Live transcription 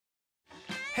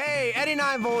Hey, Eddie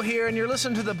 9-Volt here, and you're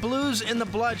listening to the Blues in the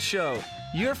Blood show.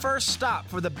 Your first stop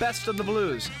for the best of the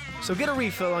blues. So get a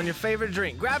refill on your favorite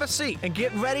drink, grab a seat, and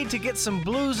get ready to get some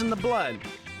blues in the blood.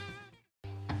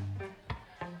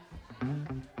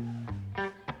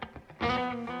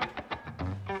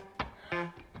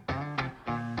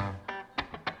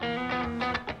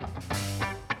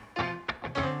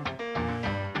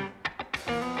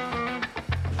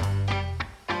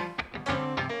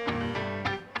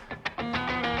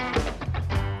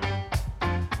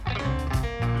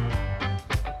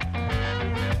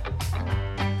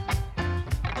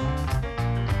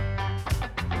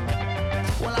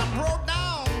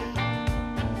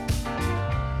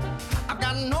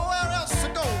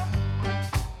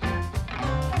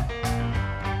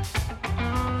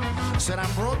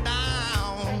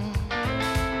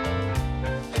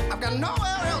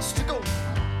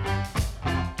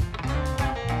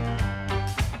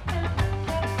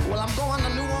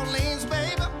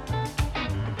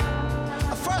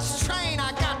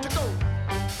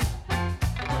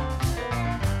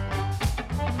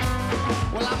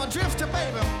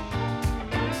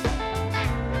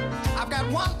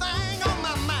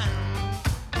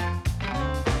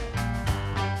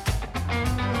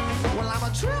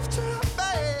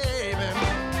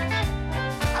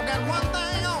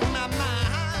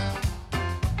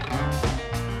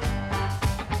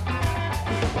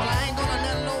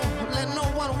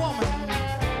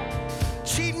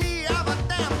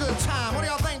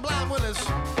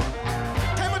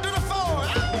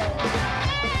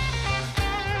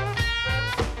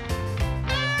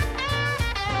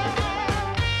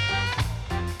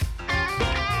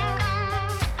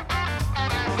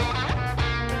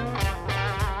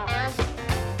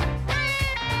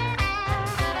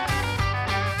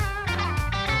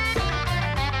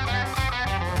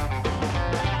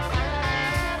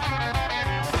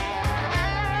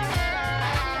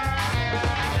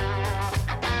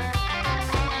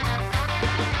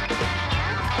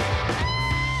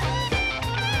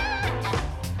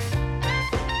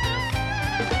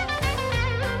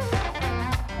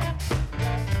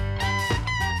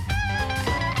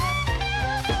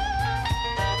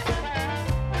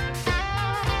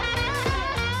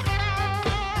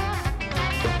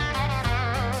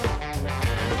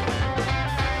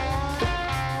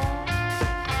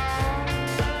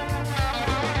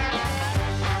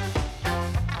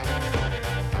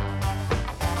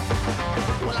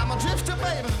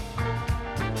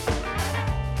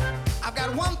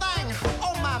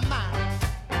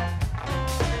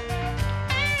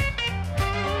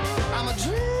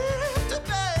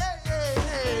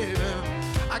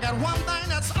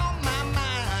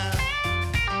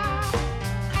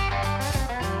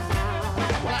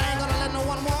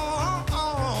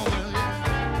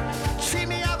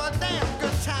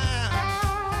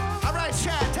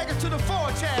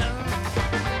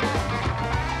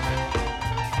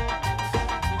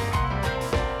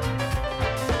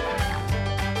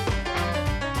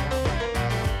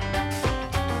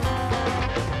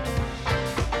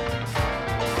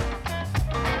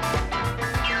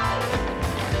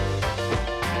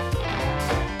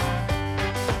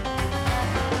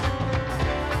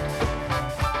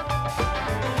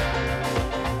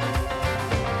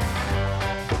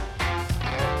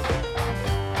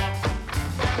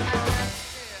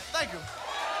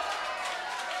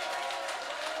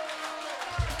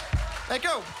 Thank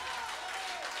you.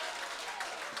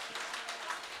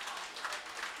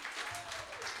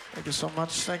 Thank you so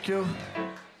much. Thank you.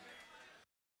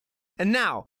 And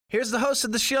now, here's the host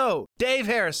of the show, Dave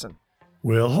Harrison.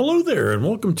 Well, hello there, and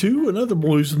welcome to another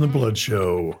Blues in the Blood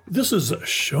show. This is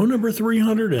show number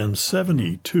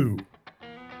 372.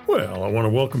 Well, I want to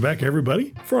welcome back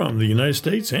everybody from the United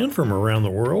States and from around the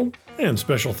world. And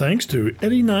special thanks to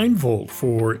Eddie 9-Volt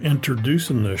for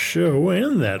introducing the show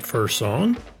and that first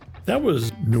song. That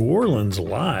was New Orleans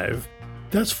Live.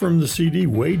 That's from the CD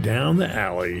Way Down the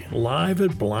Alley, live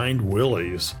at Blind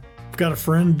Willie's. I've got a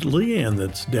friend, Leanne,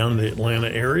 that's down in the Atlanta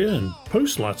area and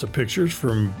posts lots of pictures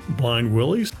from Blind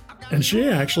Willie's. And she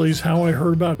actually is how I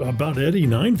heard about Eddie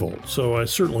 9-Volt, so I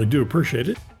certainly do appreciate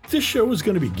it. This show is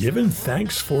going to be given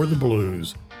thanks for the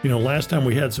blues. You know, last time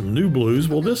we had some new blues.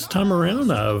 Well, this time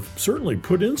around, I've certainly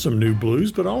put in some new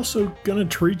blues, but also going to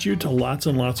treat you to lots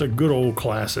and lots of good old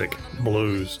classic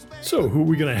blues. So who are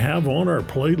we going to have on our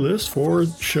playlist for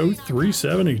show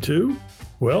 372?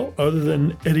 Well, other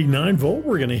than Eddie 9-Volt,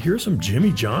 we're going to hear some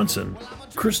Jimmy Johnson,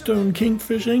 Christone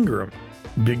Kingfish Ingram,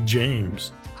 Big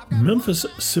James,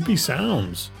 Memphisippi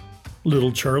Sounds,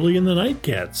 Little Charlie and the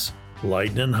Nightcats,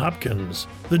 Lightnin' Hopkins,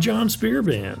 the John Spear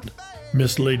Band,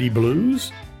 Miss Lady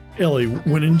Blues, Ellie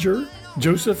Wininger,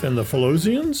 Joseph and the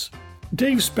Velozians,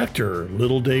 Dave Specter,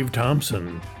 Little Dave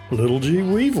Thompson, Little G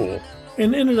Weevil,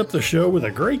 and ended up the show with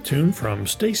a great tune from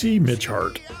Stacy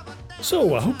Mitchhart.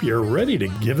 So I hope you're ready to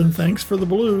give him thanks for the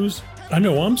blues. I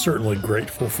know I'm certainly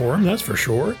grateful for him, that's for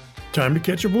sure. Time to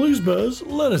catch a blues buzz.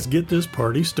 Let us get this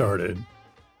party started.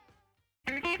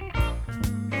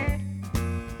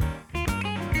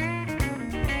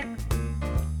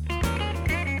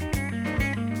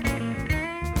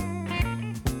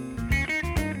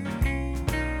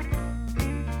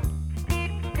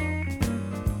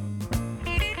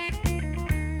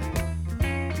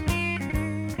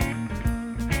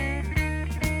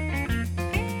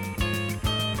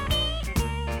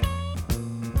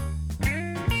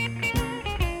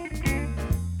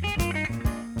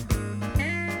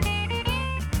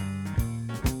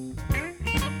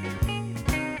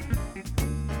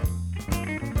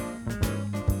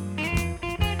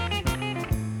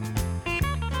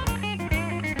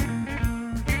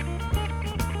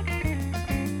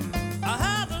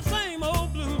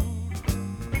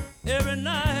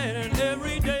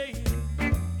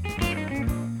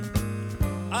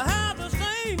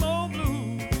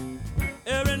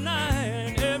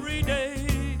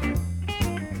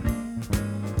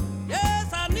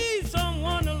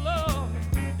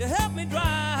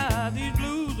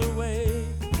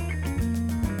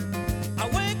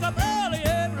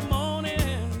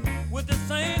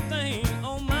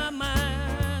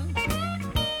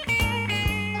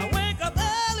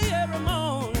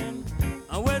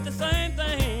 Same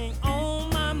thing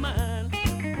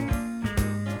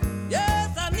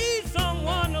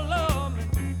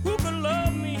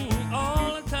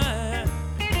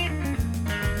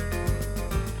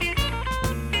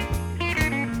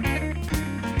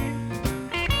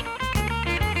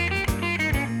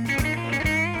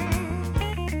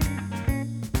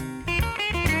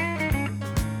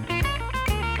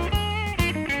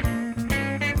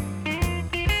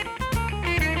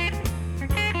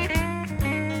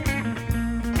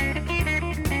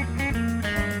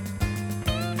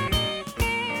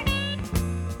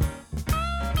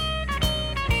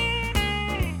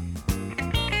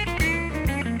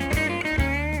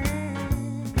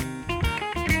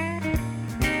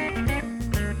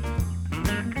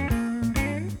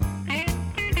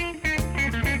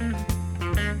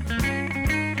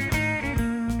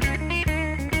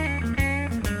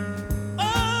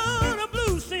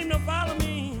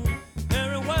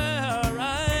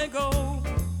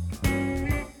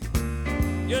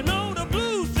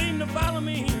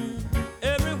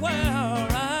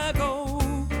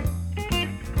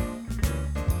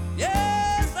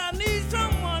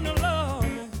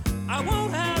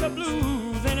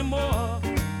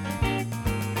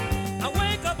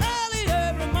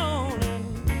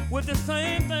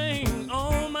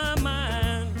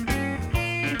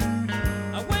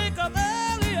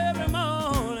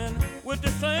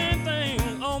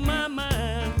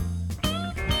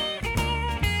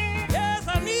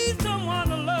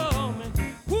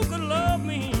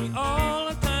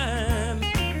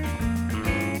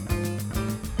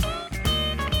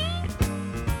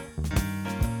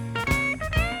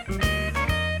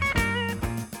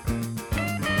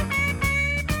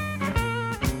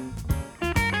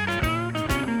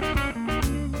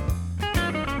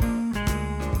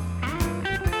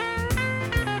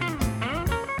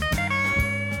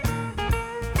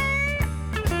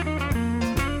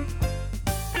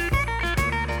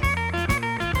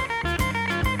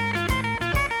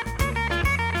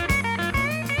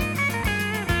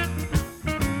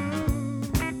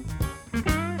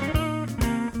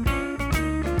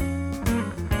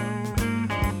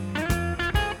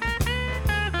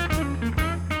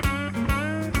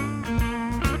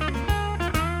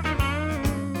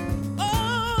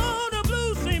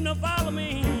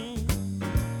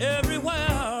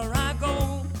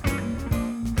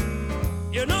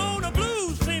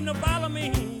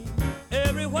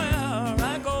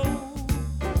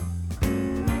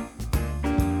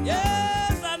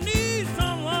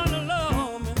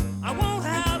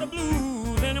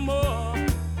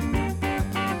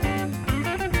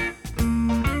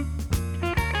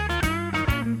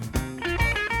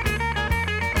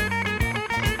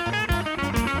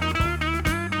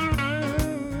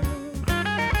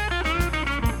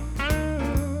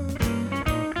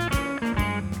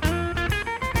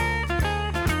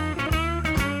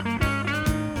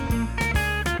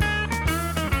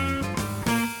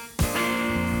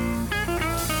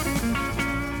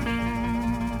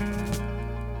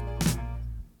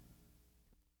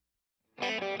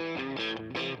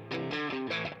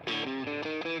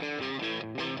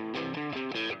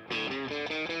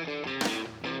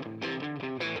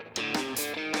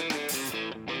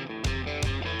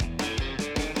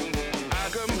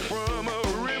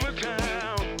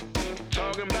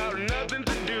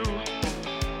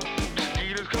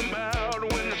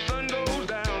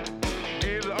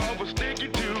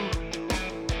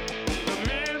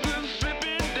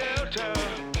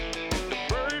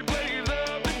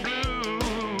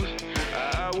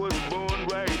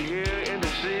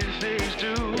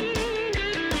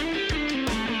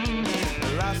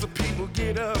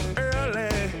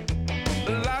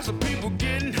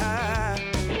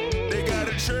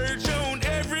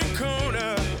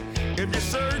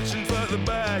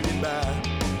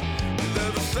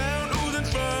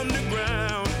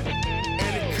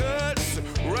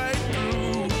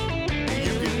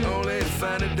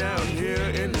find it down here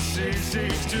in the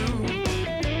 662.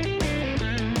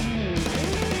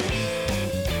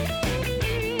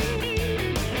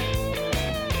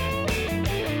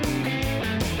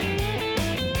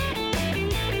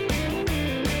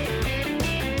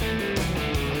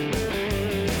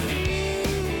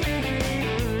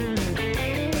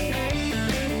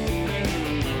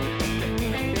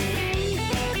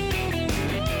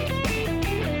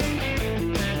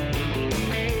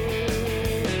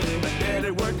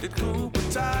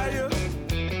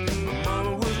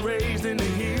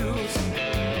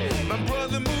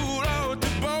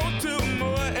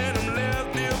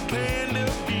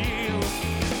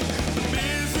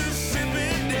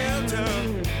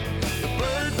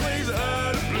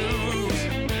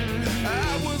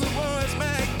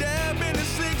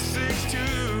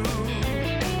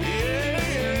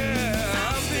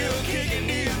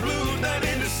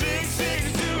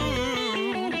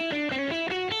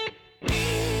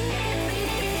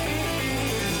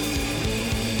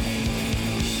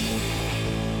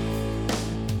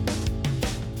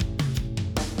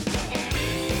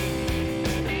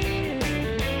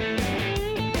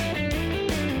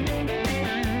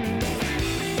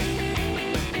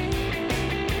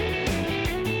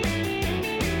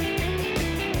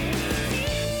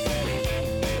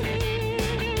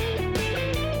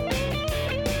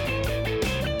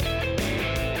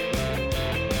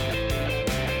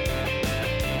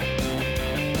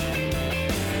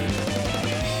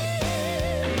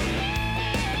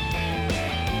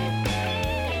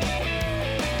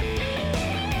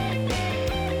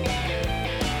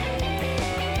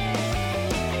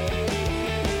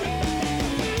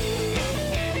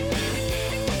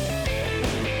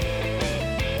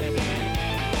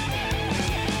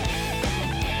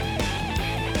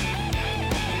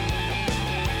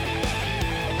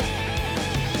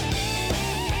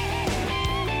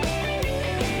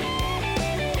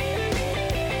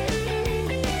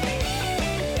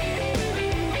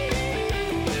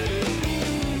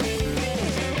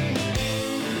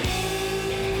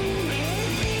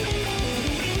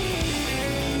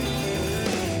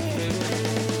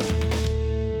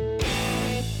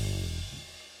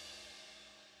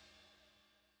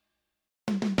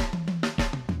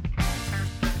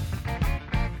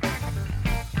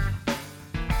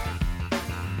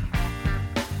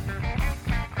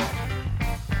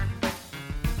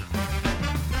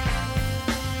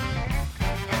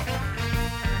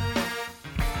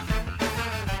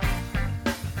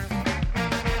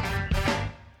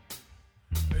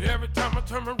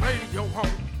 Turn my radio on,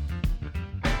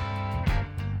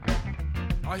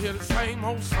 I hear the same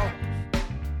old songs.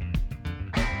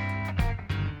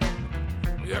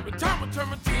 Every time I turn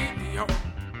my TV on,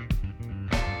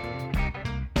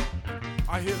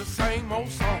 I hear the same old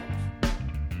songs.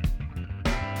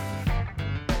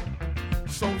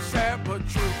 So sad but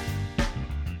true,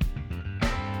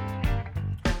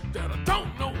 that I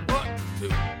don't know what to do.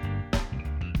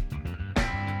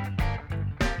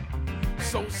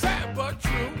 So sad but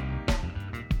true,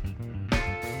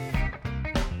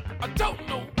 I don't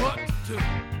know what to do.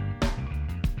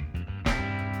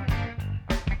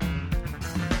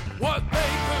 What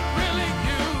they could really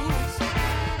use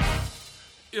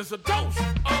is a dose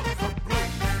of the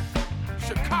blues,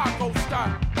 Chicago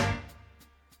style.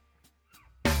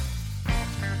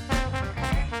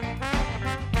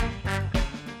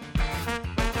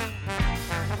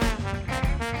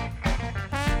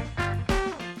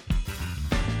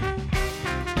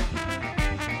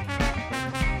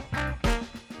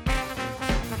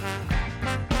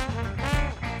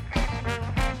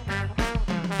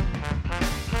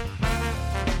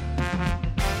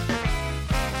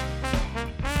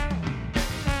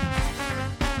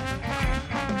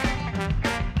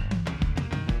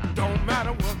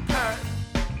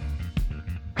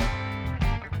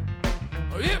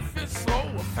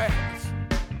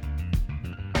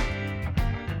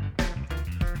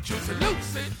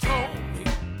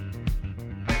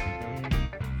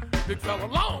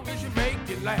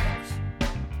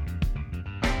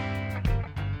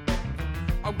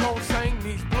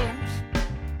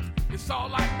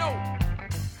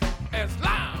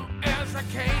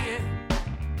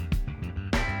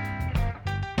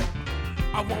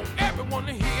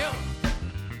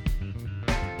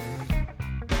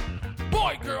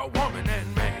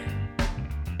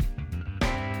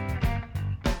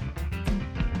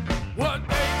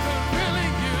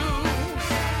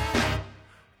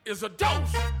 Is a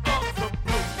dose of the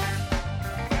blues.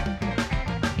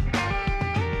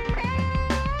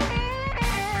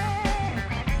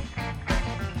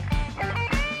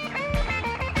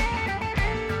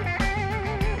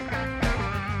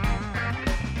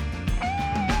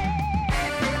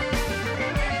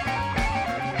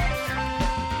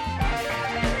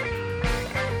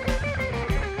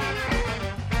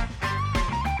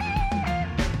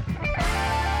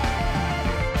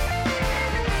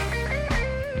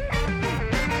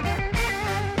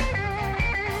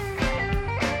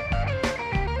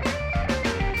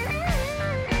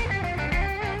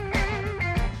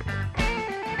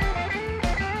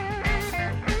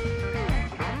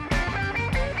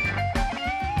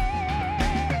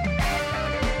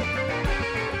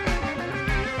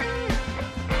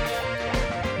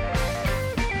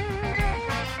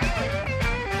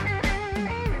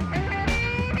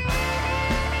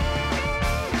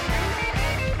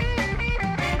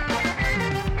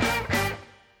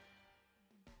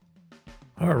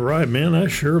 All right, man, I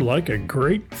sure like a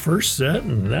great first set,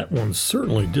 and that one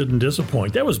certainly didn't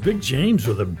disappoint. That was Big James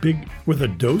with a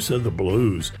dose of the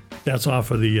blues. That's off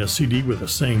of the CD with the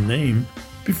same name.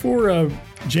 Before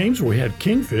James, we had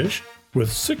Kingfish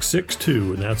with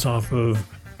 662, and that's off of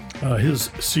his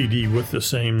CD with the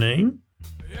same name.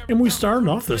 And we started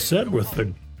off the set with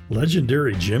the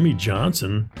legendary Jimmy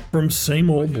Johnson from Same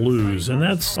Old Blues, and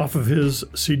that's off of his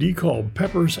CD called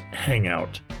Pepper's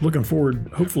Hangout. Looking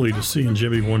forward, hopefully, to seeing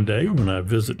Jimmy one day when I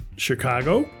visit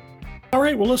Chicago. All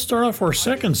right, well, let's start off our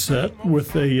second set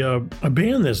with a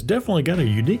band that's definitely got a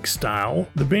unique style.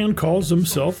 The band calls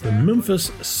themselves the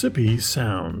Memphisippi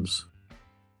Sounds.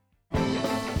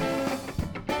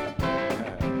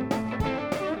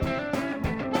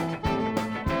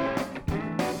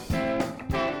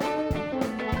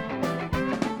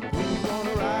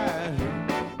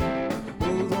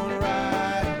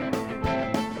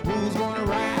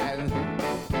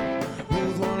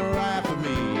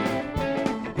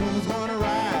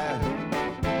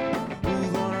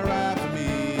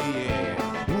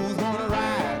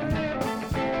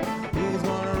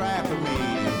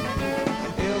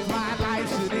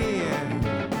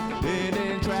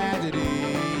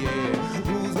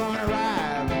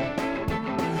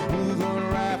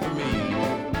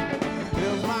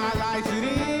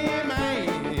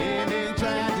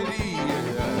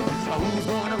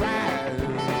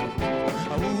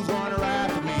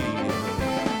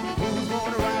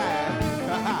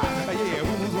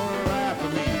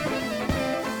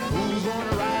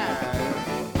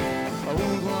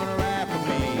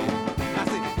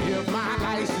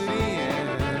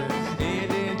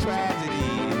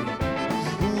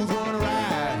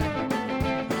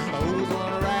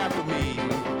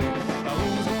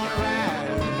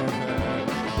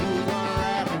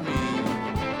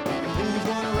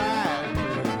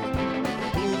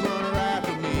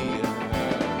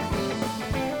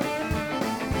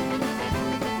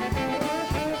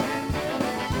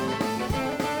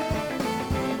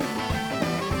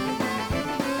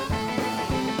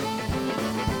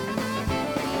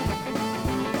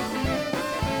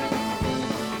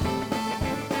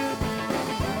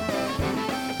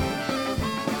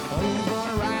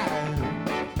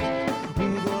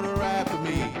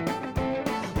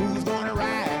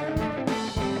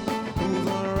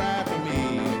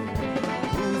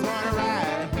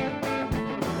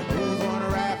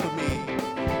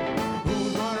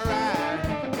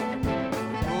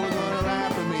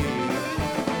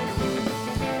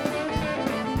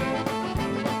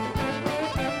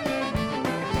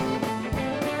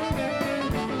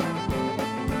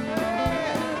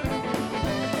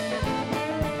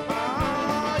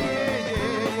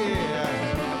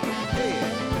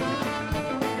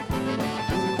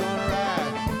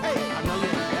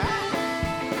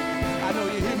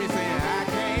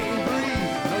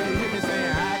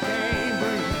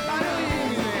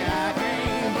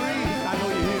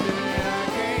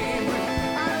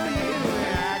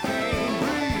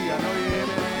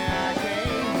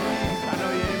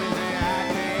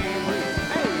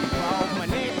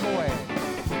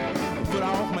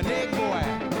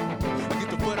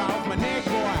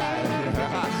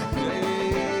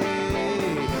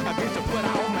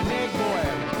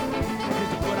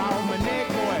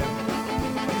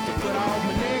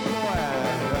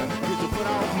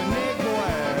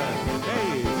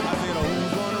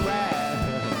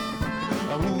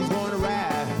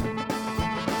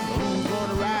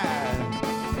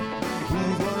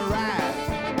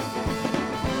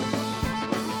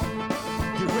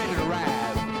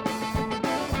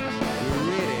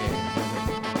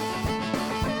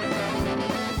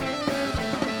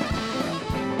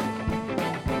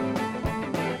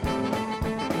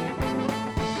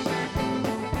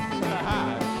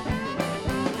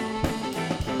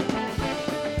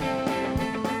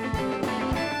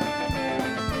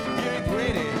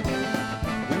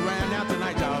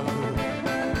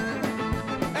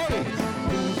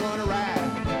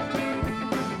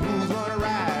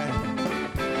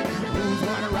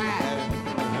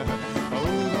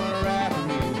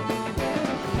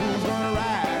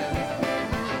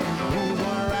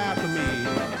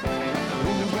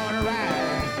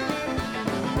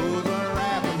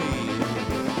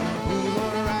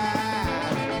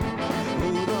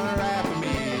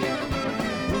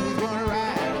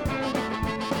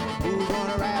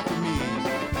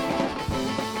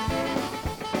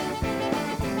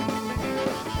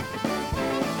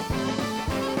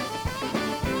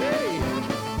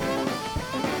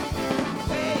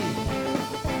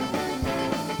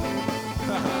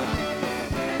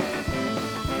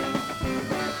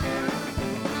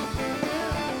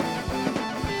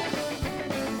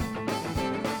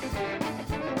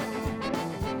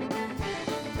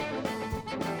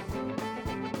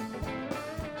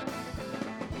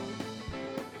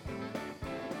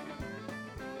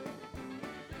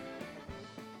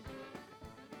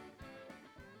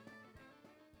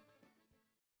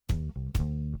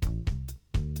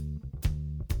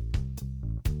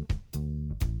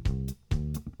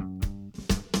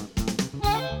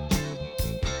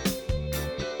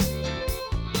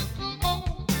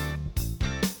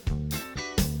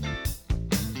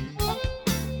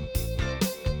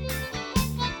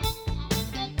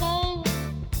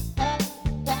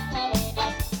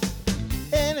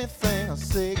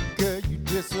 say, girl, you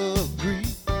disagree.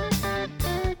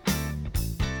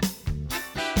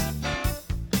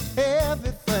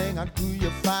 Everything I do,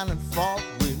 you're finding fault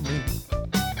with me.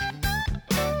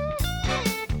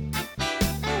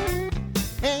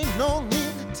 Ain't no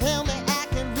need to tell me I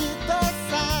can read the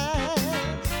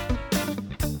signs.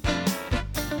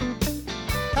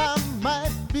 I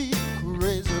might be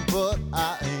crazy, but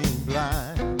I ain't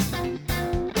blind.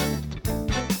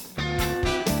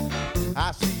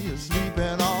 I see you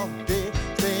sleeping all day,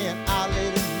 staying out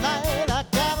late at night. I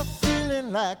got a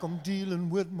feeling like I'm dealing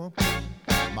with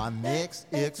my next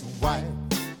ex-wife.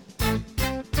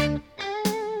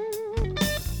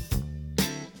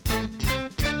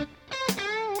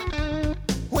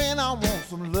 When I want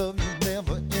some love, you're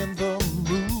never in the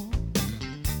mood.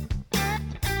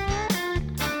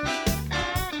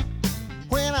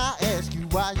 When I ask you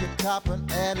why you're copping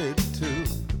attitude,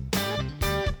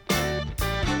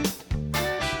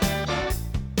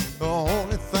 the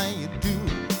only thing you do,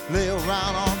 lay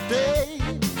around all day,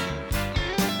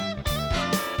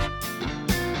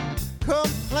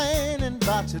 complaining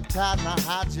about your tie. Now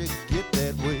how'd you get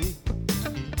that way?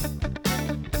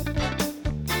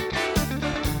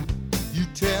 You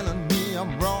telling me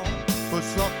I'm wrong, but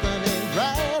something ain't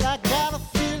right. I got a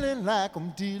feeling like I'm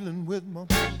dealing with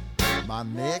my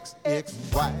next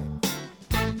ex-wife.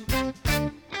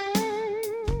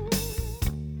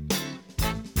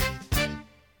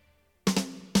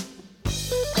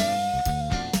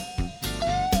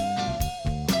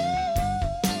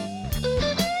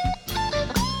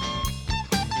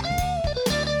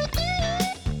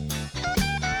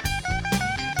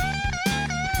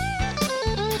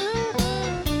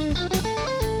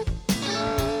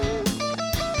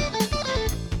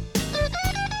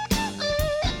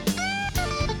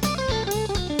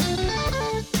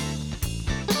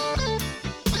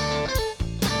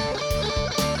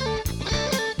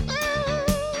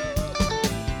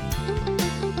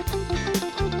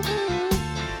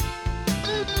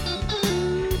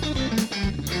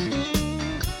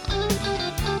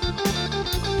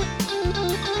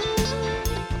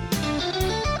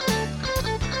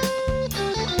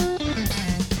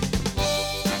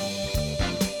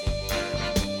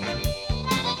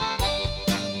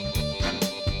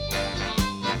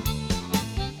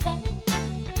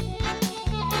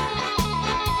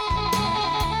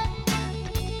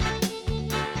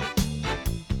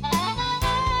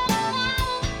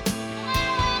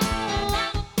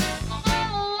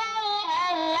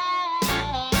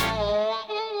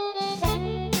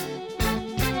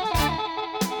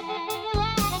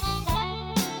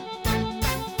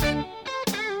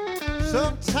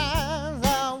 Sometimes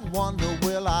I wonder,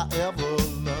 will I ever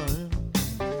learn?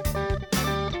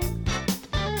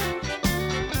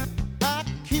 I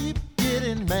keep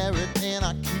getting married and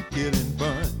I keep getting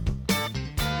burned.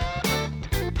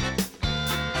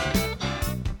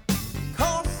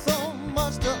 Cost so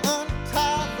much to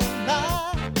untie the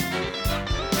knot.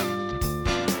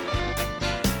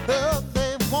 Oh,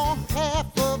 they want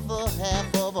half of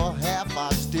a half I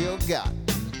still got.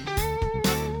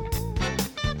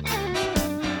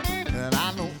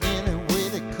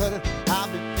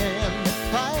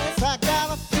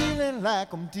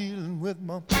 Like I'm dealing with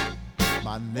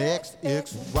my next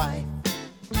ex-wife.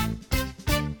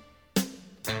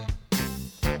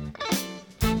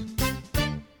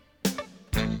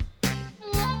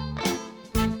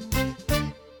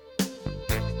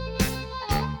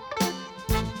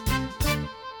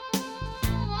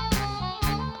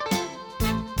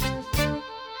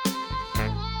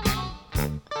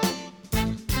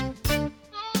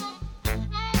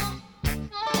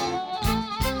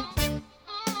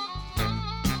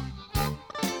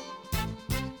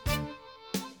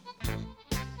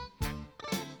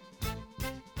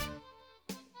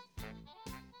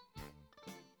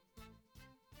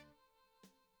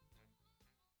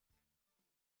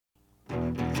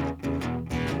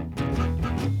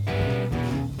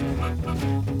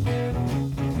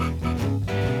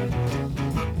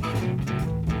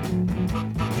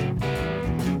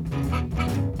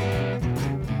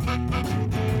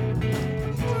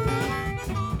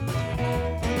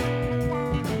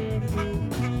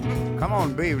 Come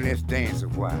on, baby, let's dance a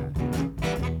while.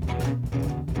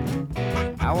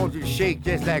 I want you to shake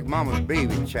just like mama's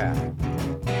baby child.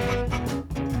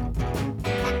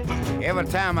 Every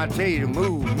time I tell you to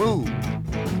move, move.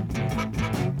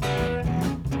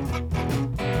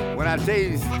 When I tell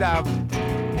you to stop,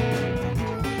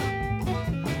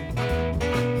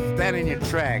 stand in your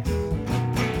tracks.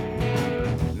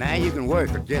 Now you can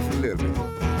work it just a little bit.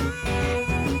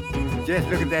 Just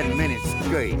look at that mini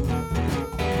skirt.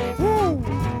 Woo!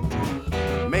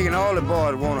 Make it making all the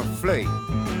boys want to flee.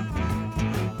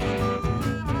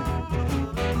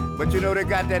 But you know they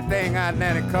got that thing out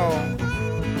there they call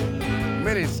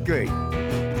Miniskirt.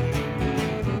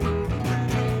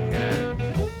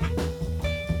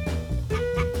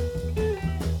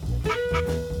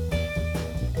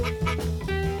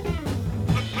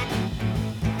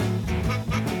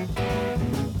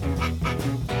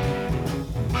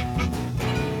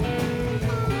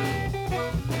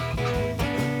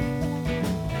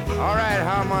 All right,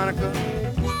 harmonica.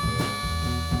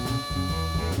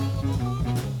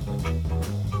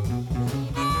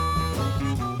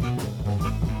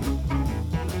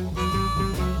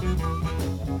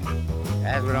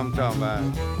 That's what I'm talking about.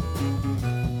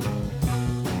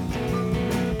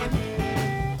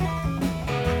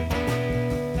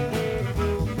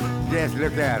 Just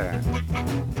look at her.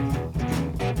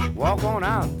 Walk on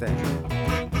out there.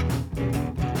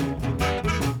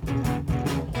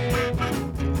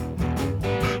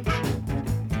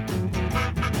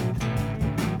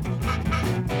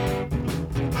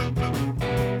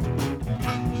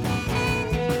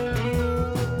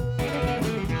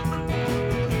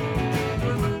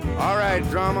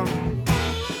 Drama.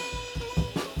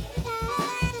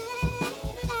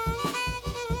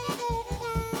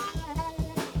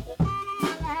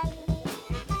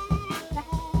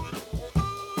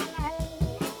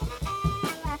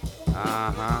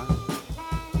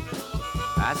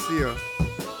 I see her.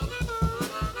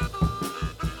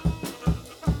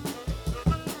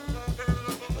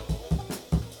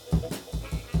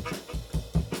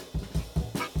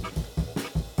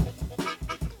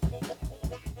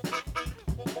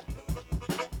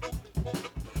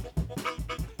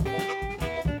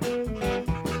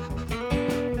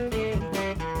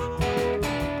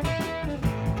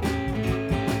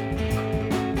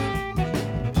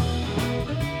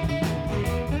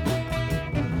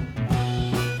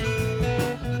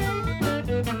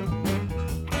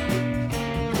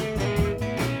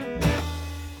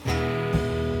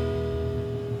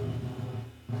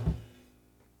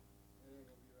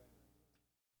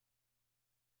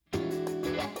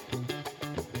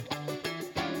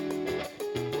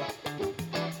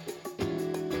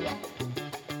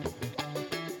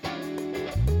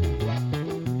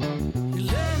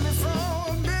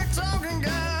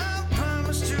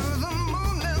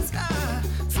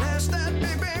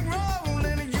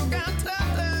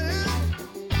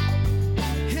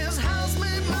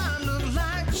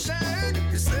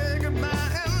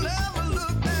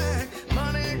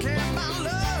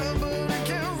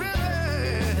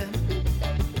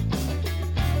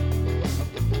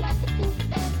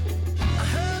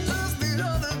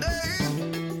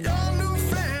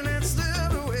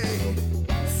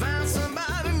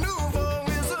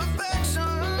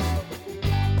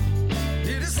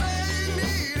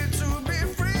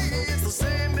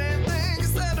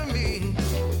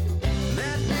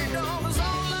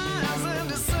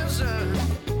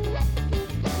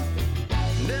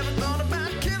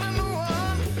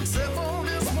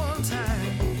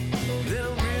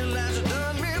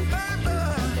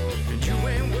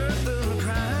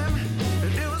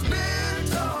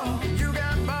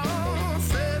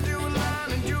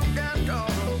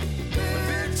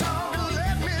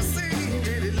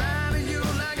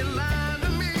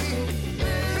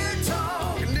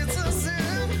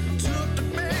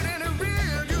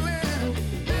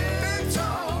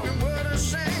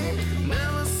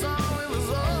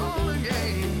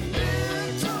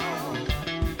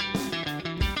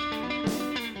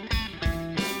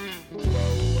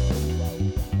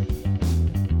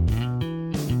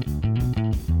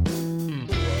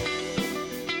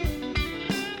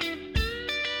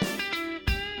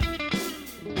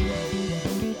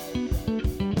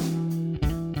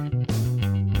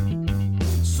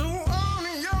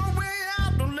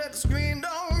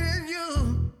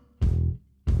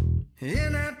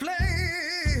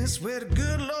 Where the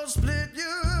good Lord split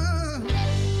you.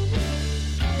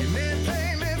 You may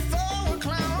play me for a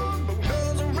clown, but what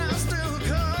goes around still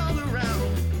comes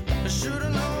around. I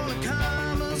should've known the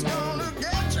karma's gonna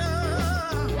get you.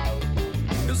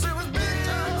 'Cause it was big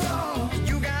talk,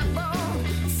 you got born.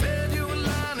 Fed you a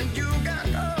line and you got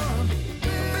gone.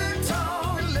 Big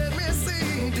talk, and let me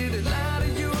see. Did it lie to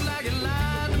you like it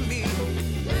lied to me?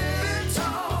 Big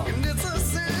talk, and it's a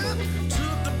sin.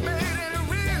 Took the bait and it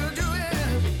reeled you in.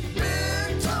 Big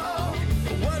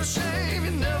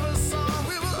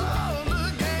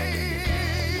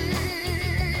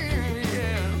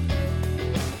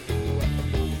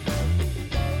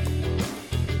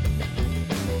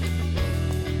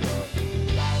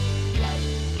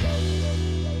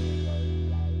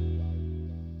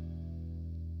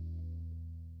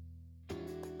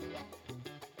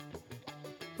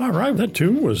All right, that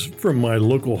tune was from my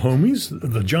local homies,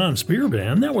 the John Spear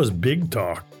Band. That was Big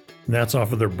Talk. And that's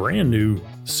off of their brand new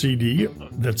CD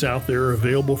that's out there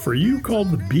available for you called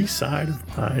The B-Side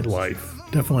of My Life.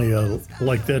 Definitely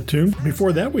like that tune.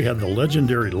 Before that, we had the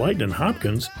legendary Lightnin'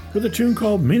 Hopkins with a tune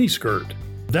called Miniskirt.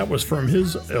 That was from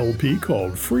his LP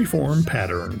called Freeform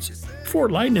Patterns. Before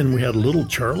Lightnin', we had Little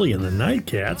Charlie and the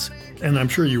Nightcats, and I'm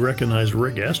sure you recognize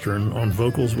Rick Estrin on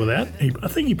vocals with that. I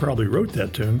think he probably wrote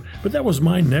that tune, but that was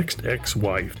My Next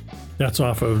Ex-Wife. That's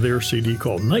off of their CD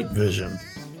called Night Vision.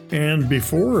 And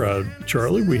before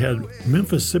Charlie, we had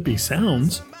Memphisippi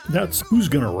Sounds. That's Who's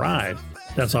Gonna Ride.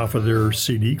 That's off of their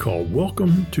CD called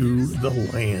Welcome to the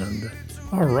Land.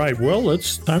 All right, well,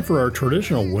 it's time for our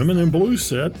traditional Women in Blues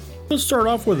set. Let's start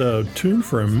off with a tune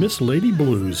from Miss Lady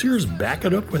Blues. Here's Back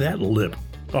It Up With That Lip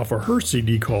off of her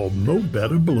CD called Mo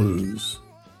Betta Blues.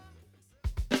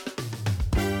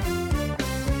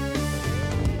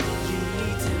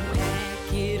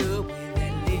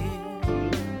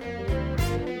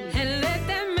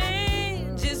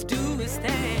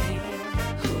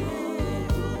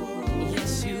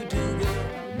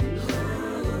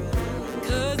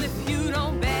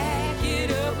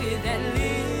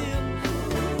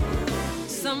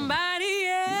 Somebody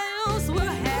else will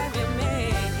have you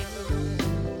mad.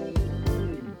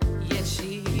 Yes,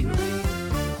 she will. There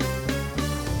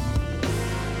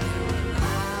are a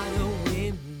lot of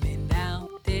women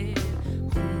out there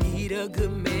who need a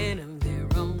good man of their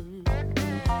own.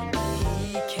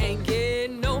 He can't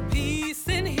get no peace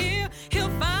in here.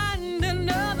 He'll find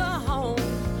another home.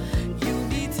 You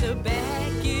need to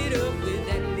back it up with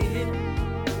that lip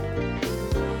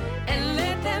and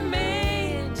let that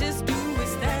man just do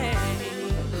his thing.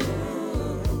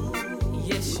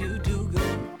 Yes, you do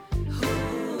good.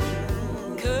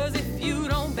 'Cause if you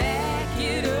don't back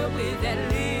it up with that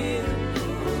lip,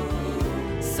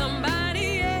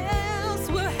 somebody else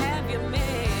will have you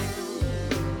mad.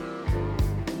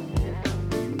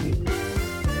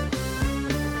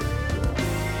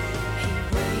 He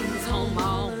brings home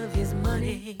all of his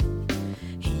money.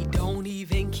 He don't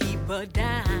even keep a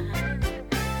dime.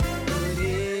 But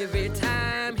every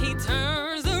time he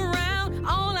turns around,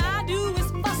 all I do is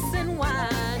fuss and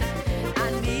whine.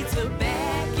 I need to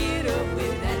back it up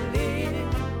with that lip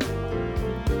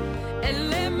and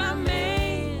let my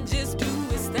man just do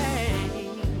his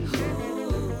thing.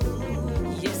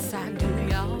 Yes, I do,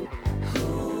 y'all.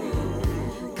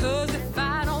 'Cause if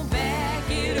I don't back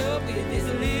it up with this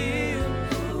lip,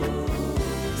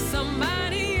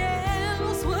 somebody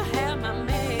else will have my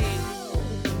man.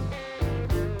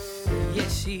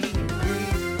 Yes, she will.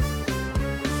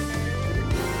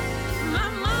 My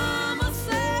mama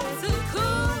said to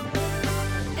cook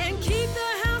and keep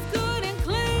the house good and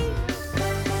clean.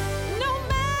 No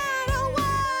matter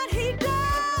what he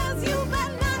does, you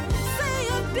better not say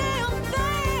a damn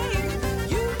thing.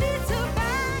 You need to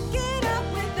back it up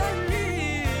with that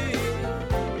lip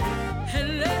and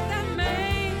let that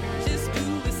man just do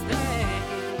his thing.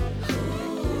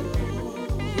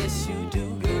 Yes, you do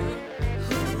good.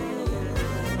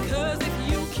 'Cause if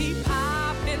you keep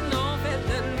popping off at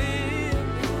the lip,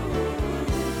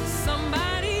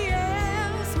 somebody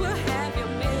else will have you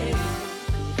mad.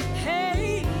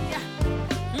 Hey,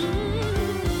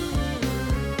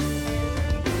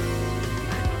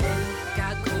 I think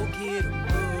I go get a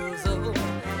muzzle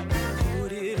and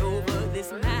put it over this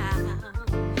mouth.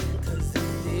 'Cause if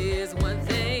there's one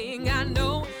thing I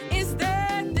know, it's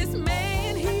that this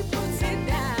man, he puts it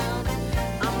down.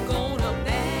 I'm gonna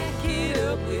back it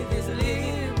up with his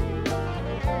lip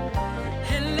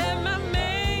and let my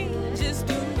man just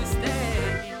do his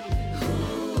thing.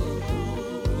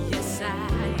 Yes, I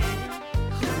am.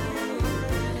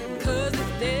 'Cause if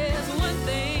there's one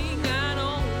thing I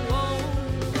don't want,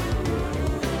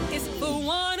 it's for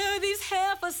one of these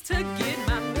heifers to get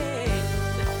my man.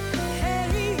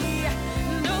 Hey,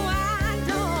 no, I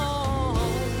don't.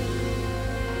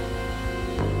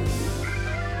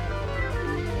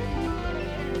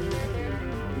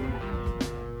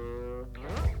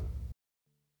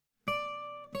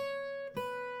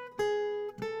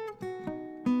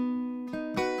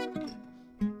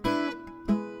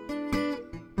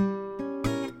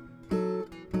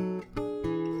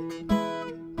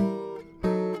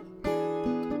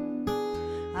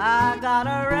 I got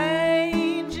a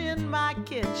range in my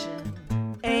kitchen,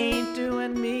 ain't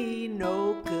doing me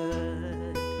no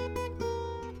good.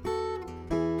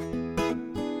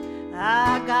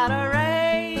 I got a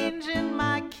range in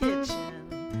my kitchen,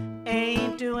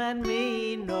 ain't doing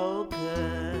me no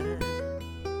good.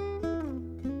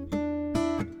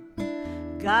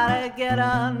 Gotta get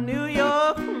a New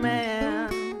York man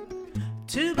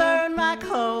to burn my my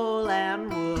coal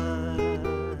and wood.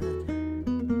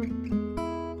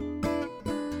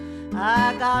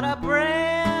 I got a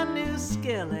brand new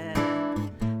skillet,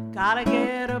 gotta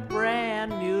get a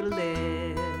brand new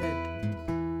lid.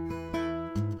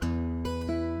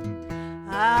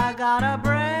 I got a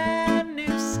brand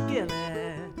new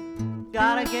skillet,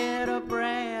 gotta get a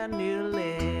brand new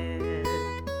lid.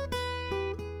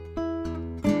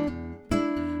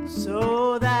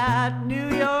 So that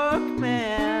New York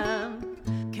man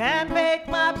can bake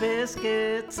my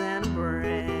biscuits and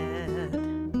bread.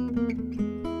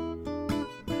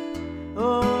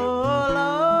 Oh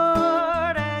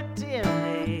Lord, dear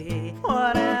me,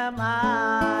 what am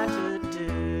I to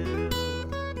do?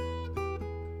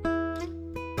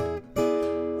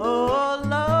 Oh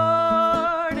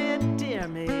Lord, dear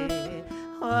me,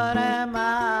 what am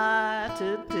I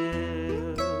to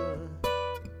do?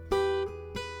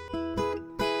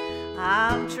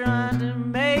 I'm trying to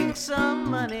make some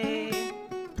money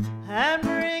and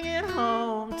bring it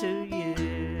home to you.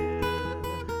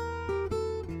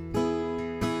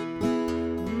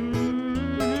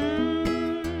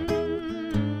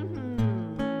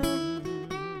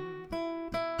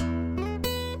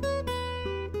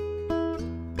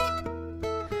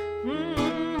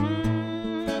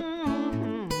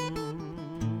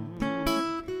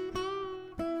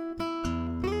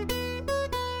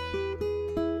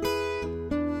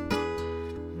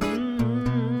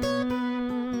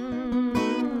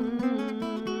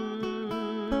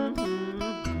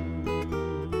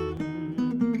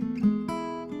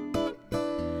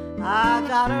 I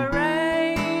got a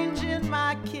range in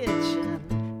my kitchen,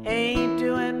 ain't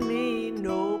doing me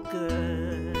no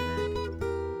good.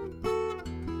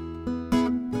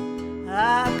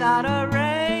 I got a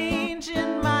range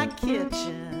in my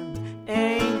kitchen,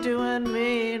 ain't doing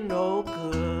me no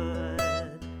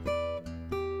good.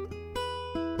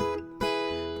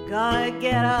 Gonna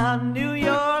get a New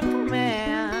York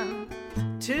man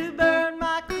to burn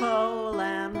my coal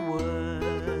and wood.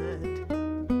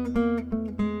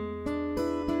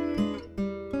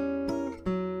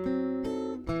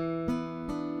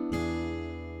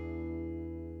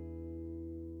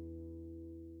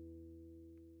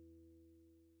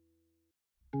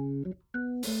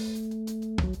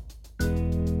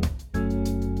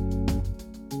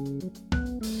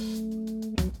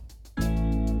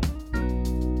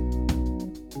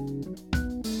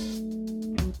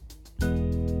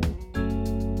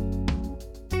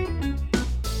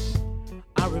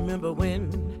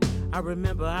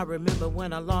 I remember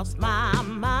when I lost my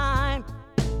mind.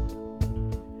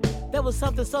 There was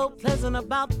something so pleasant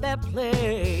about that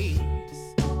place.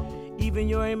 Even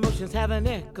your emotions have an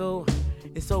echo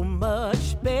in so much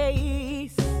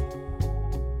space.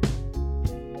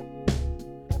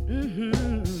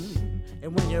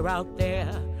 And when you're out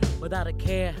there without a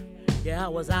care, yeah, I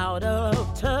was out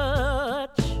of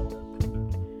touch.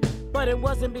 But it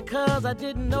wasn't because I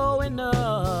didn't know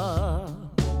enough.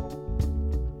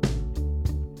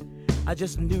 I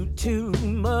just knew too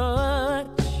much.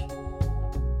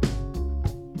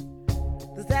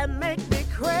 Does that make me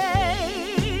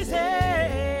crazy?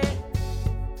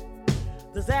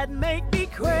 Does that make me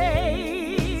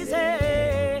crazy?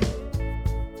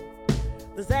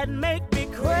 Does that make me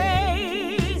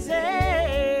crazy?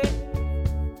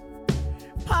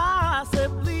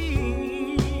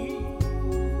 Possibly.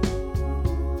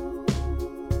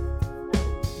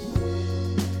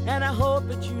 And I hope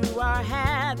that you are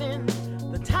having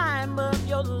the time of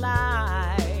your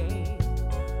life.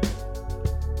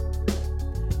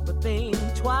 But think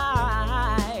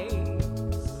twice.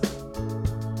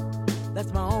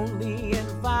 That's my only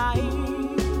advice.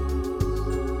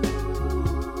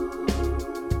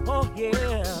 Oh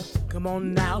yeah, come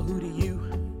on now, who do you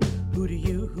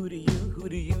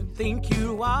think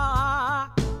you are?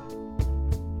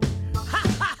 Ha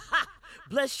ha ha,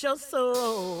 bless your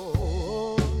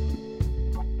soul.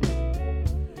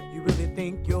 You really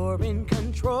think you're in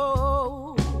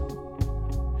control?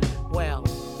 Well,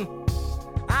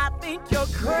 I think you're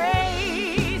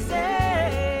crazy.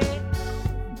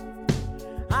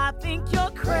 I think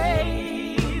you're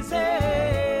crazy.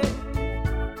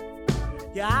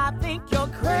 Yeah, I think you're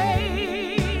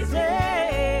crazy.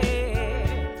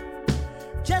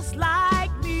 Just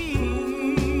like me.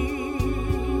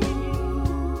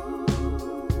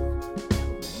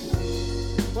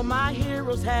 Well, my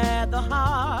heroes had the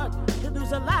heart to lose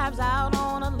their lives out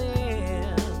on a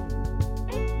limb.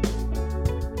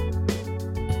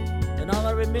 And all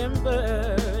I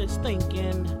remember is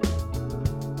thinking,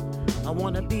 I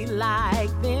wanna be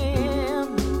like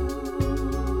them.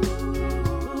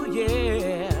 Ooh,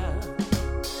 yeah.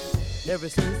 Ever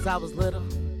since I was little,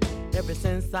 Ever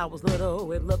since I was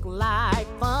little, it looked like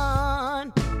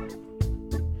fun.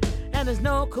 And there's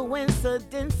no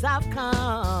coincidence I've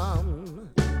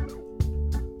come.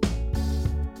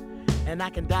 And I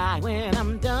can die when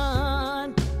I'm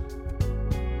done.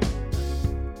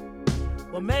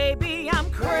 Well, maybe I'm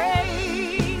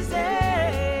crazy.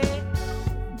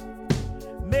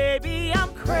 Maybe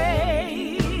I'm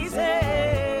crazy.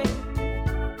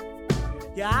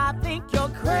 Yeah, I think you're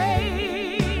crazy.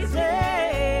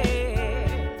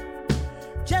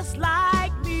 Just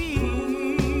like me.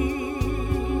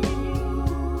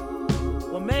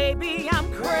 Well, maybe I'm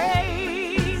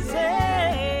crazy.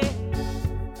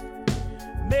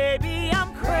 Maybe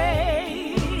I'm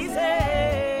crazy.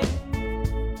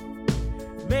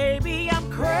 Maybe I'm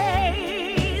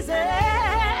crazy.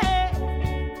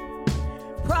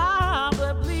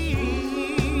 Probably.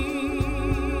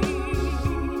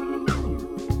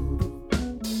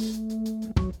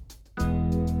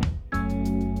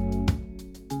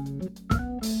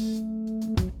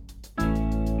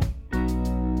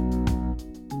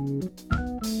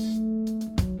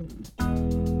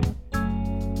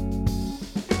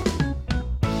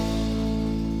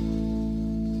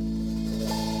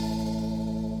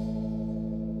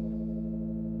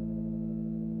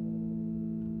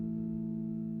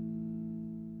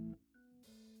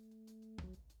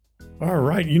 All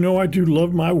right, you know I do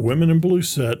love my Women in Blue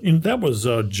set, and that was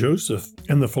Joseph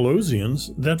and the Velozians.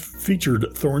 That featured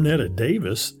Thornetta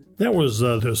Davis. That was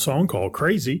the song called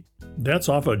Crazy. That's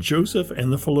off of Joseph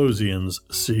and the Velozians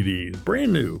CD,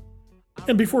 brand new.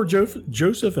 And before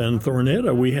Joseph and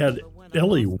Thornetta, we had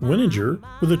Ellie Wininger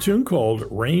with a tune called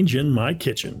Range in My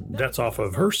Kitchen. That's off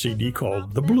of her CD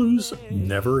called The Blues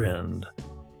Never End.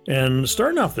 And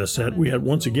starting off this set, we had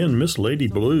once again Miss Lady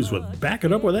Blues with Back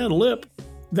It Up With That Lip.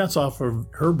 That's off of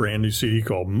her brand new CD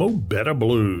called Betta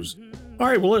Blues. All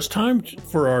right, well, it's time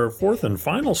for our fourth and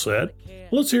final set.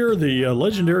 Let's hear the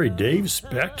legendary Dave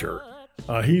Specter.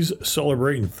 He's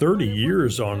celebrating 30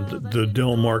 years on the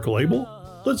Delmark label.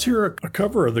 Let's hear a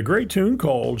cover of the great tune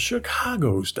called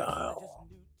Chicago Style.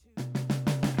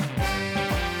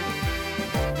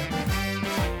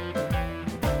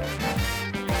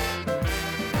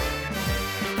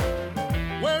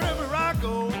 Wherever I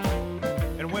go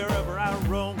and wherever I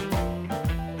roam,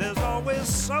 there's always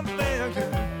something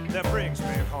that brings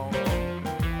me home.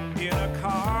 In a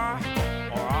car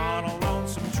or on a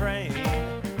lonesome train,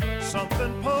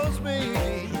 something pulls me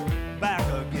back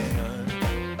again.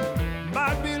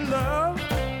 Might be love,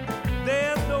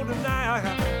 there's no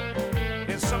denying.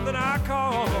 It's something I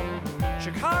call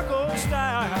Chicago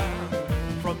style.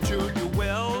 From Julia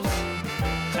Wells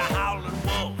to Howlin'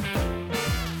 Wolf,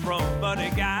 from Buddy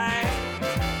Guy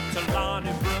to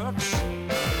Lonnie Brooks,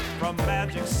 from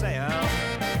Magic Sam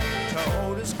to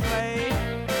Otis Clay.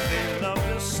 They love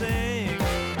to sing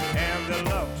and they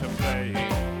love to play.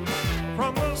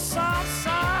 From the South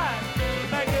Side to the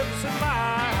Magnificent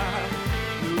Mile,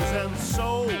 blues and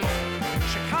soul,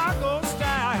 Chicago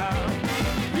style.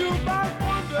 You might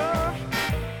wonder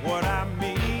what I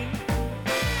mean.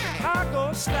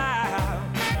 Chicago style,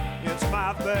 it's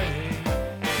my thing.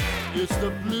 It's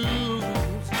the blues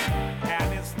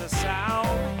and it's the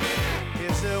sound.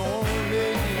 It's the only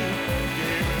game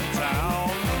in town.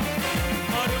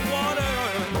 Muddy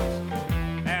Waters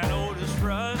and Otis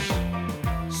Rush,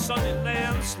 Sonny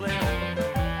Landslip,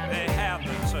 they have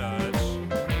the touch.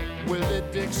 Willie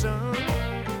Dixon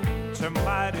to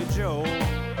Mighty Joe,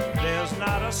 there's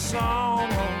not a song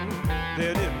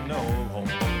they didn't know.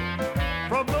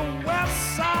 From the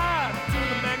west side to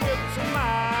the Magnificent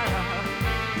Mile,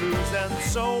 blues and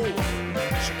soul,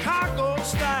 Chicago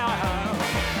style.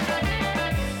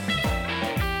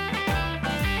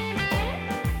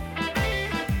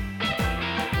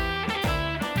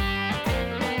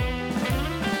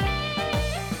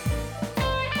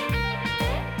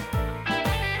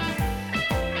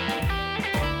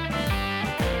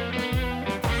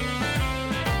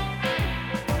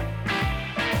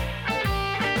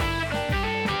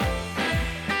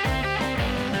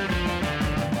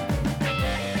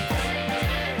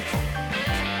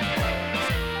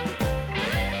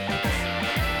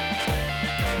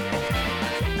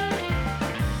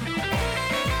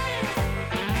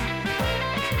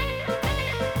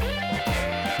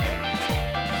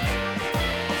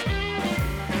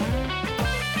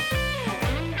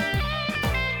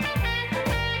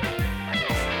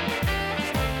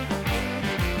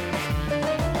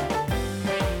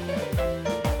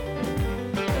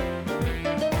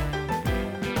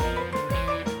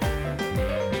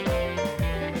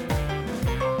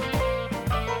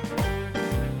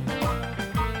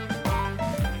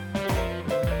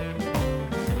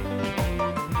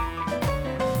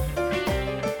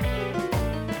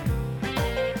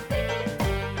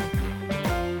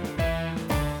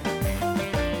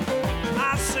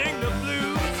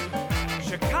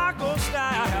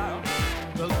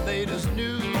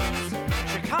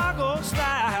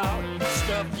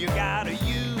 you gotta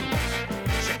use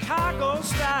Chicago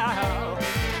style.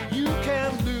 You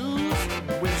can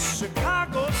lose with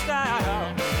Chicago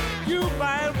style. You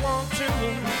might want to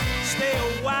stay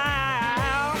a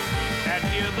while and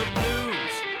hear the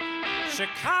blues,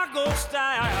 Chicago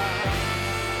style.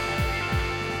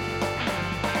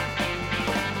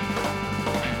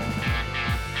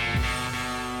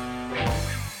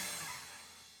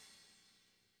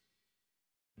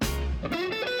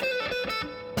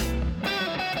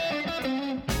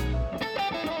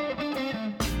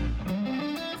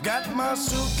 Got my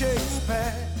suitcase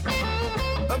packed,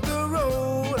 up the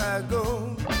road I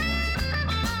go.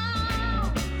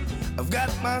 I've got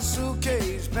my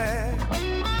suitcase packed,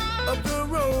 up the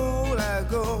road I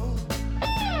go.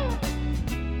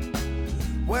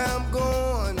 Where I'm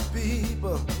going,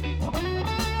 people,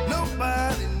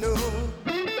 nobody knows.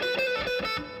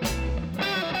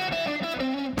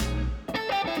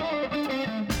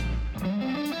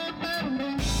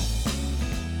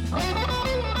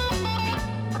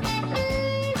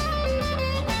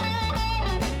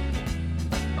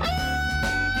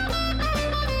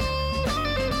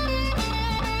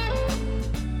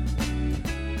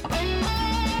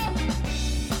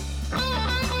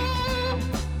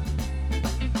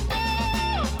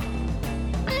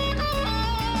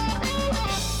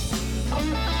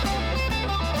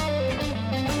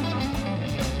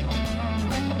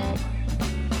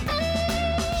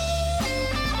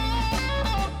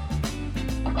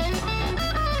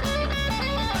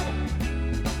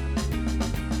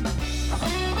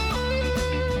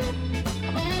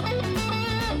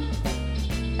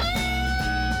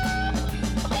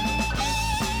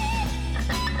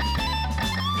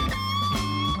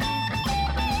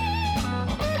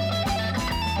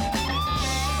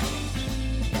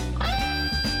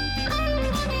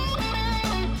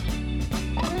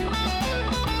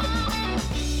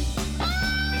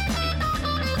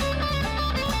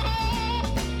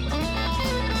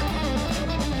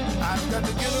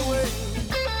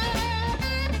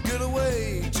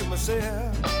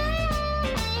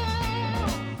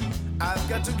 I've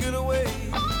got to get away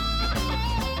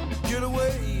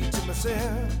to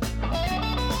myself.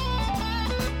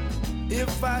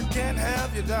 If I can't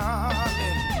have you, darling,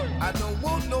 I don't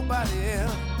want nobody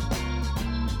else.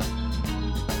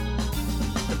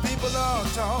 The people are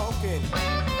talking,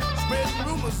 spreading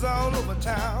rumors all over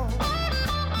town.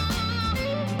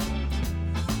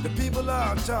 The people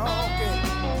are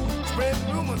talking,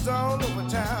 spreading rumors all over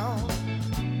town.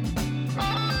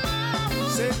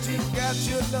 Said you got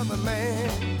you another man,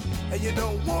 and you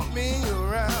don't want me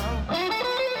around.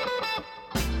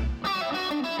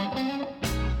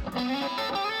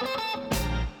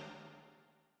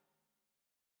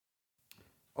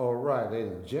 All right,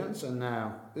 ladies and gents, and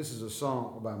now this is a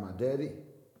song about my daddy,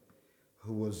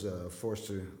 who was forced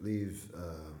to leave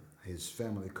his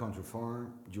family country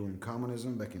farm during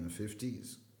communism back in the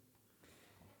 50s.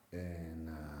 And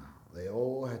they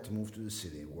all had to move to the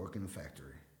city and work in the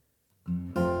factory.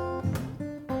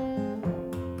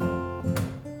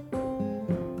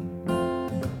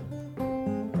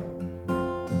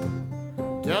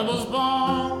 Dad was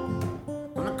born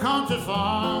on a country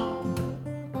farm.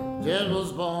 Dad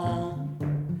was born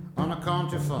on a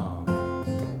country farm.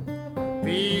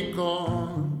 Big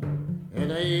corn at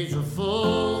the age of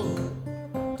 4.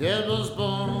 Dad was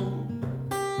born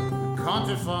on a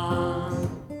country farm.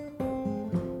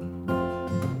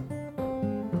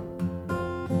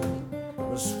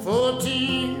 Was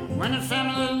 14 when the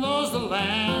family lost the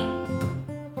land.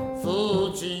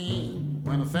 14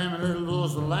 when the family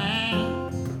lost the land.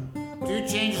 2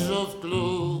 changes of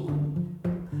clothes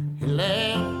he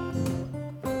left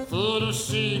for the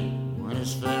sea when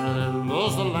his family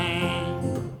lost the land.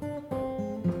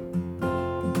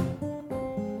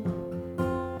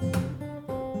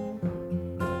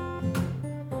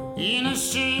 In a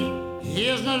city he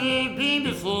has never been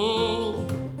before.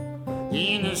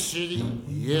 In a city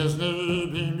he has never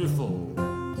been before.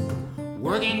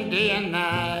 Working day and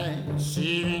night,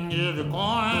 saving every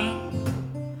coin.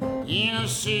 In a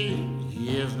city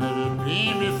he has never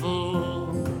been before.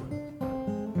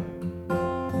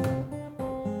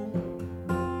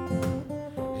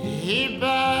 He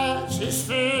buys his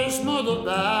first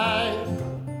motorbike.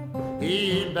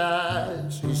 He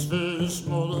buys his first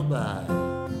motorbike.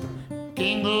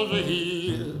 King of the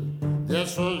hill,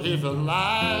 that's what he felt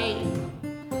like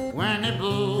when he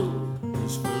bought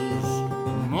his first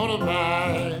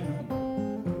motorbike.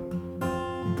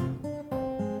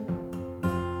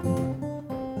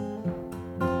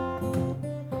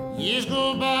 Years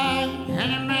go by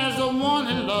and he marries the one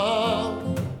he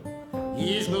loved.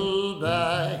 Years go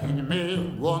by and he marries the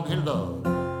one he loved.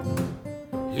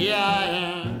 Here I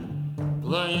am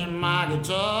playing my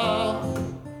guitar,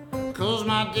 'cause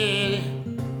my daddy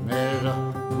married the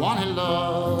one he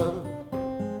loved.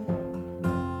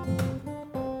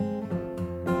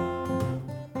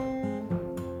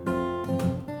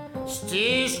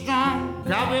 Stay strong,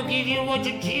 God will give you what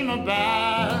you dream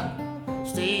about.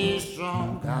 Stay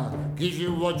strong, God will give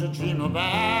you what you dream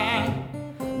about.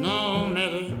 No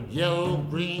matter yellow,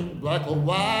 green, black or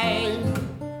white,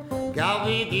 God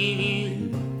will give you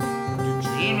what you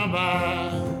dream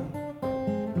about.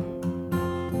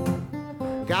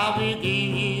 God will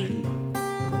give you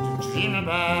what you dream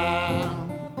about.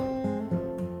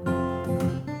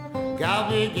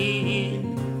 God will give you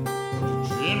what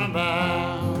you dream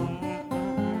about.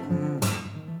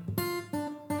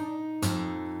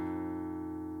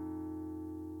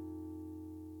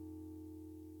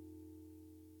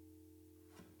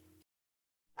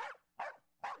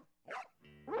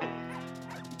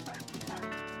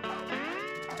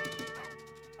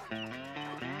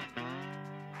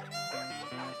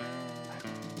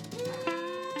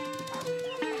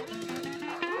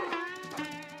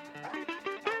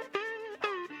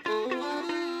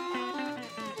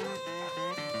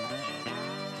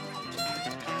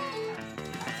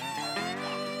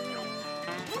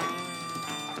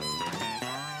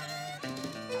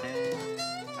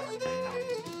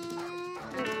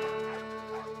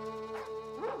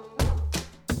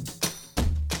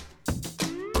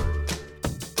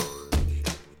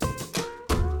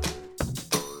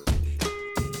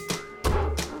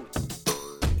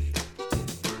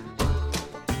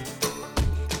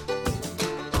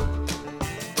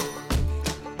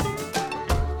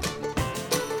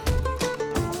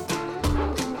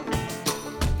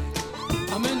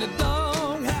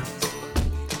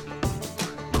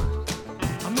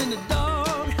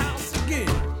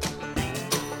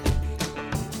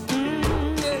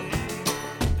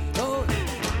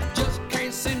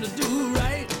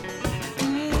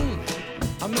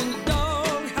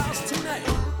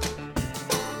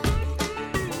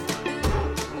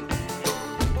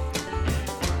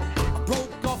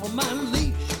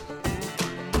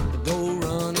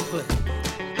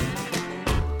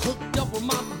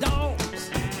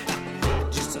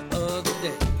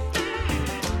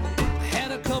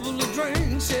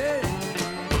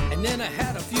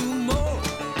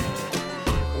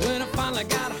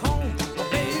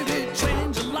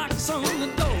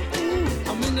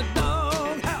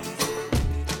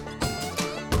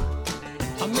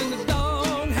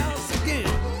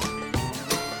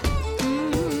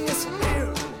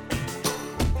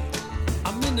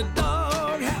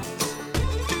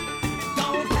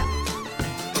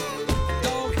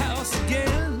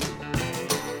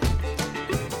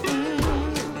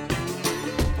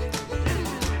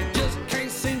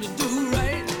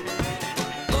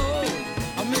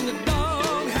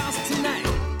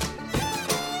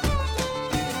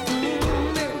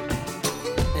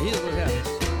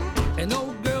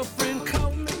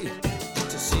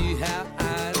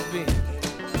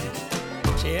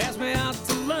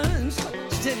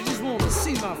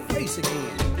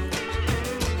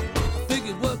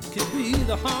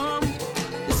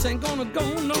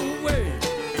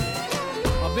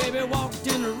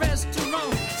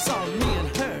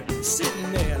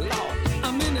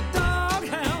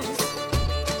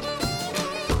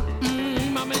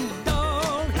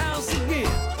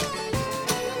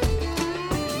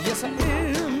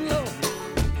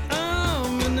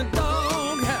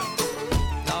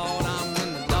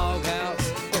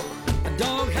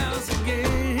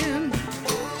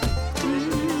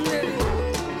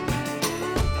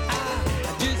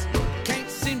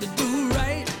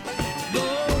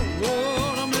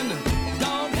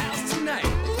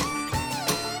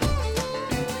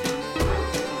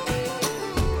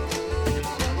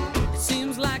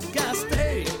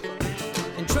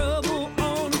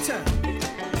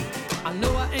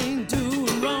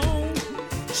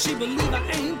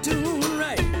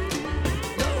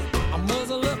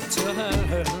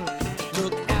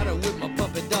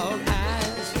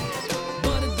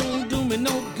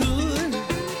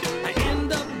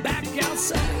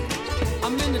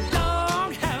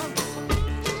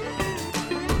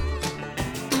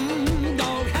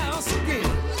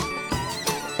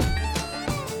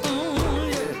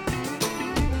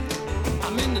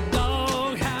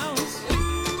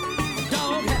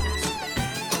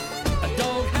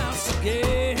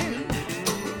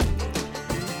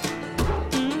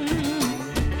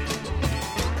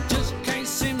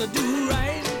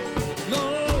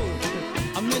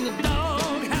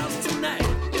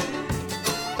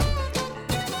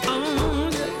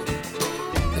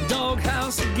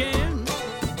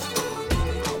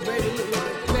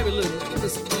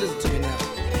 listen to me now.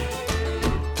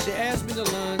 She asked me to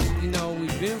lunch. You know,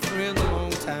 we've been friends a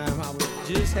long time. I was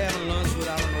just having lunch with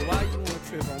her. I don't know why you want to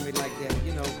trip on me like that,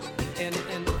 you know. And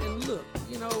look,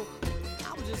 you know,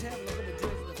 I was just having a couple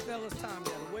drinks with the fellas. Time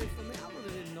got away from me. I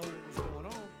really didn't know what was going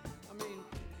on. I mean,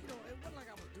 you know, it wasn't like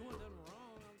I was doing nothing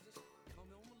wrong. I was just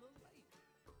coming home a little late.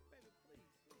 Baby, please,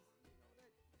 you know that.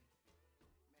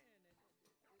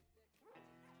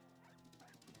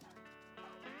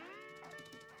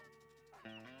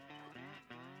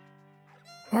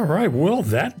 All right, well,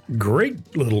 that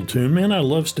great little tune, man. I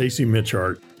love Stacy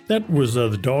Mitchhart. That was the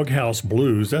Doghouse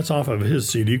Blues. That's off of his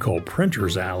CD called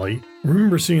Printer's Alley. I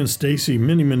remember seeing Stacy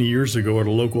many, many years ago at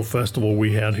a local festival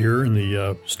we had here in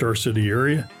the Star City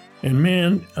area. And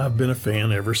man, I've been a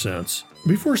fan ever since.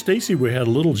 Before Stacy, we had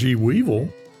Little G Weevil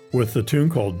with the tune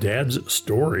called Dad's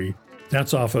Story.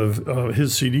 That's off of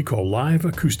his CD called Live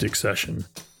Acoustic Session.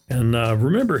 And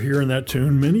remember hearing that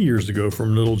tune many years ago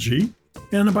from Little G.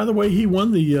 And by the way, he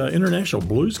won the International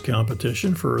Blues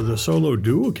Competition for the solo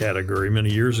duo category many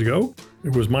years ago.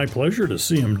 It was my pleasure to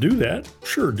see him do that.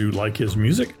 Sure do like his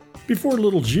music. Before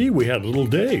Little G, we had Little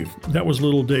Dave. That was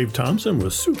Little Dave Thompson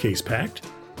with Suitcase Packed.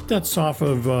 That's off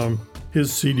of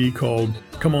his CD called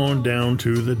Come On Down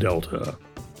to the Delta.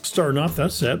 Starting off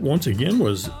that set, once again,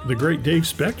 was the great Dave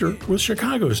Specter with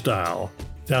Chicago Style.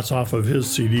 That's off of his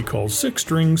CD called Six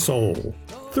String Soul,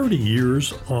 30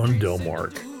 Years on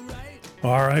Delmark.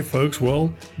 All right, folks,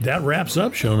 well, that wraps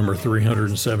up show number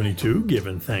 372,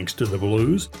 giving thanks to the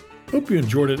blues. Hope you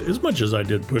enjoyed it as much as I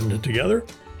did putting it together.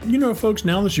 You know, folks,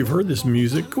 now that you've heard this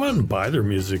music, go out and buy their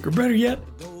music, or better yet,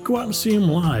 go out and see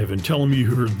them live and tell them you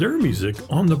heard their music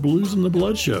on the Blues and the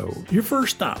Blood show, your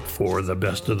first stop for the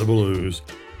best of the blues.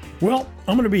 Well,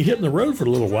 I'm going to be hitting the road for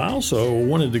a little while, so I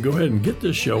wanted to go ahead and get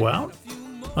this show out.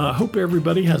 I hope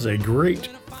everybody has a great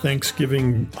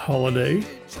Thanksgiving holiday.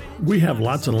 We have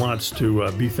lots and lots to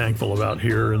be thankful about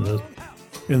here in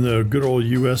the good old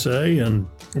USA, and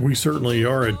we certainly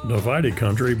are a divided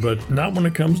country, but not when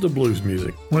it comes to blues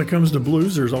music. When it comes to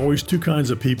blues, there's always two kinds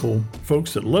of people,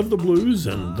 folks that love the blues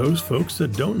and those folks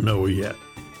that don't know it yet.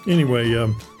 Anyway,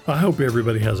 I hope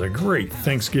everybody has a great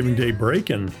Thanksgiving Day break,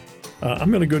 and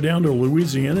I'm going to go down to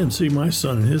Louisiana and see my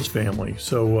son and his family,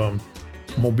 so I'm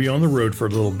going to be on the road for a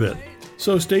little bit.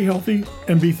 So stay healthy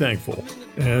and be thankful.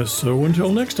 So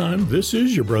until next time, this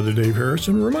is your brother Dave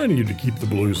Harrison reminding you to keep the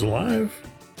blues alive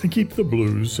and keep the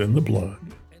blues in the blood.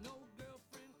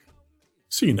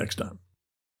 See you next time.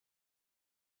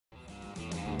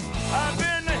 I've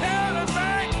been held and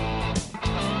back,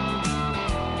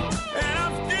 and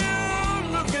I'm still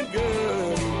looking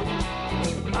good.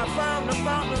 I found the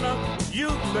fountain of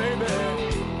youth, baby.